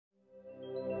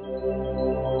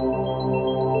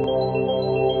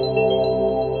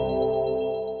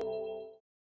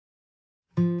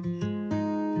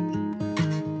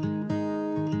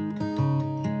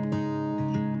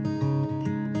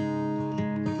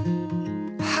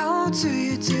do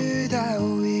you do that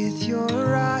with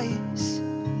your eyes?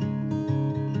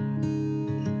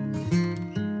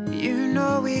 You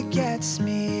know it gets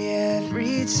me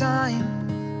every time.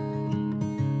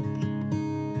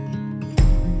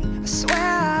 I swear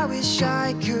I wish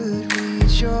I could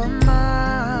read your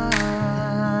mind,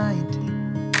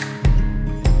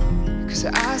 'cause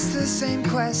I ask the same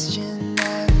question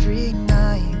every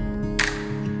night.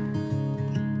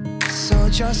 So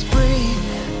just breathe.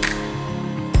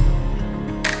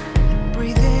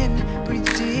 Breathe in, breathe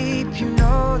deep, you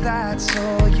know that's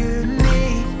all you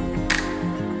need.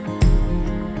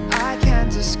 I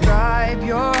can't describe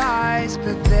your eyes,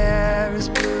 but they're as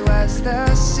blue as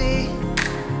the sea.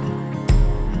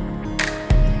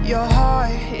 Your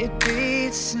heart, it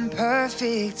beats in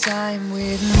perfect time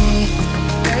with me.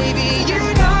 Baby, you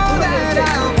know that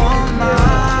I want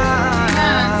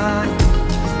mine.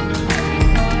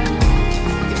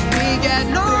 If we get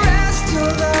no rest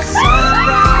till the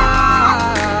sunrise,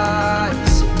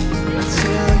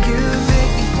 until you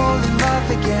make me fall in love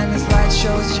again as light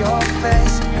shows your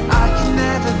face, I can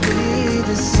never be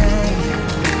the same.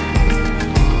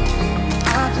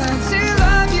 I plan to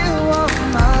love you all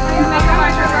my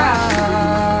life,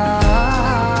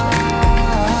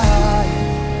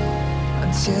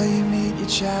 until you meet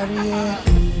your chariot.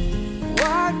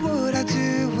 What would I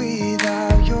do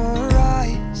without your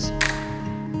eyes?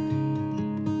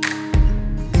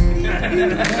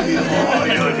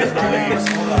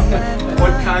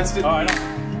 What constant?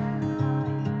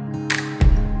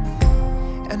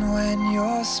 And when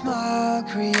your smile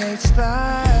creates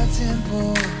that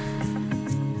dimple,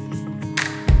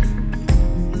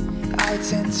 I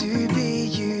tend to be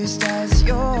used as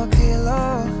your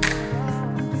pillow.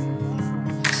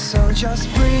 So just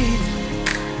breathe.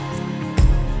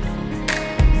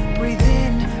 Breathe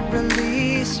in,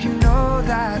 release, you know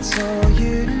that's all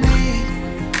you need.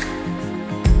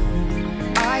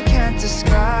 I can't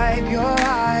describe your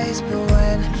eyes, but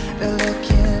when they're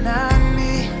looking at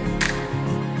me,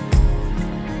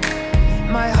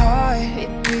 my heart,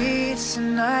 it beats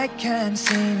and I can't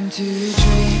seem to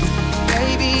dream.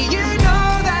 Baby, you know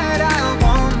that I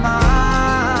want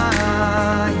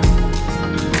mine.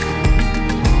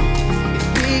 If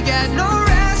we get no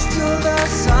rest till the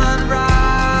sunrise,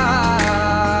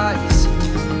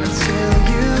 until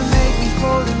you make me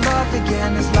fall in love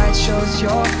again as light shows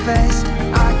your face,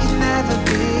 I can never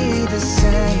be the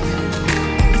same.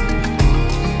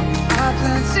 I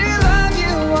plan to love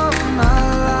you all my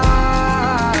life,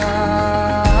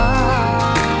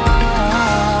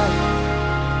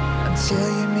 until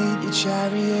you meet your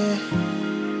chariot.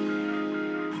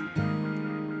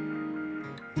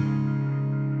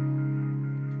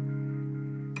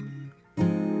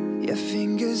 Your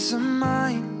fingers are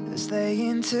mine as they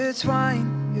intertwine.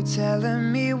 You're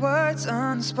telling me words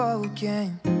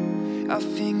unspoken. Our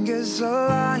fingers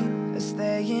align as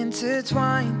they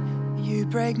intertwine. You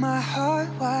break my heart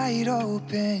wide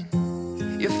open.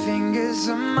 Your fingers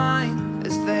are mine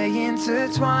as they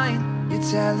intertwine. You're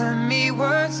telling me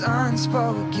words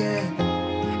unspoken.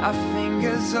 Our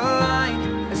fingers align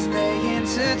as they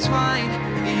intertwine.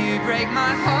 You break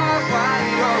my heart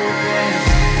wide open.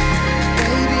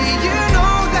 Baby, you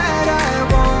know that I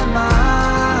want mine.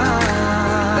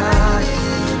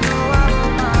 You know I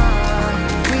want mine.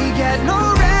 We get no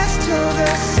rest till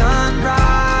the sunrise,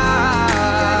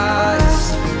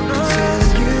 until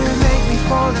you make me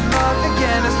fall in love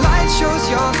again as light shows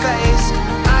your face.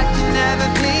 I can never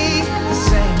be the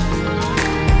same.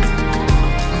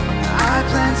 I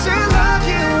plan to love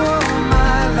you all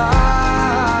my life,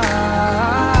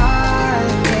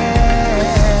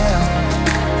 yeah,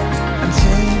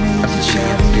 until you meet your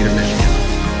chariot.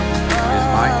 It is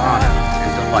my honor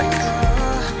and delight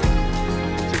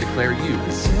to declare you,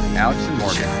 Alex and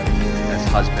Morgan, as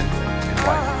husband and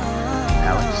wife.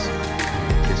 Alex,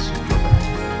 kiss your bride.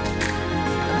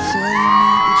 Until you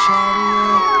meet your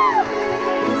chariot.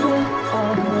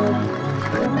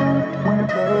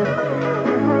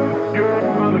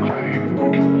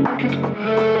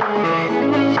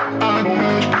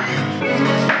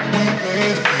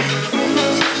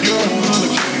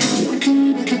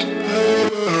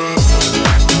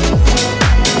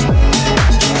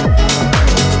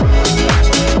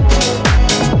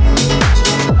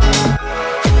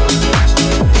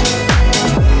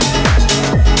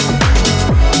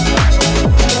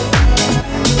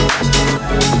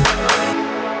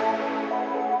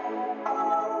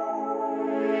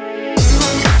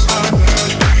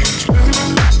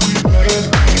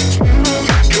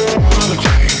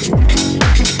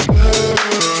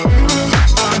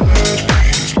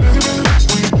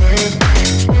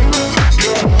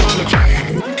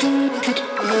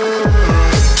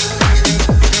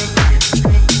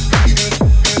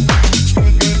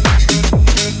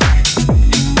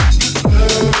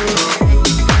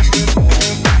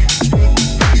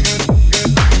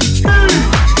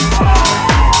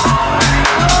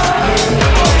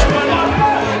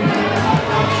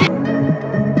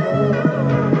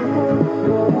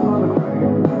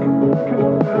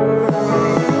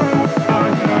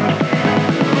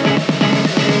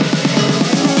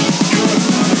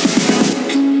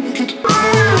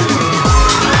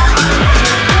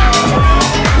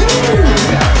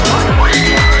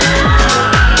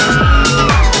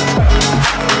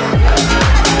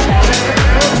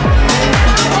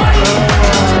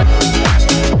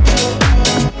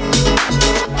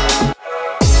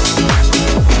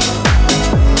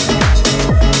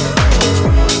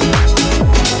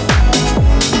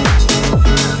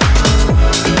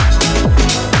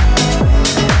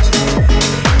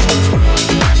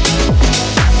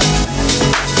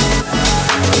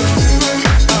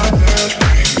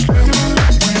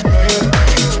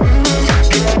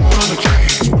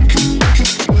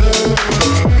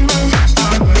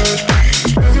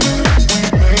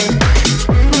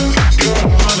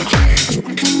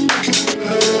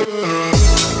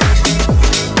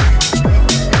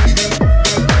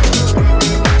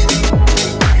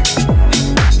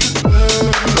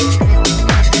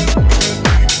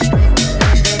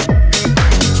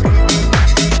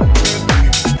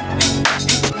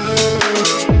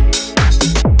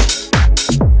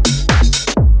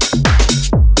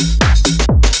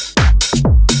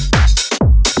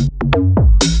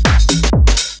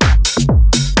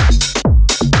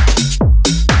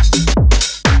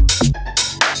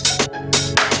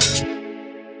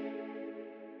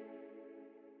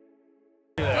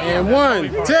 And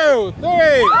 1, 2,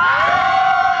 3.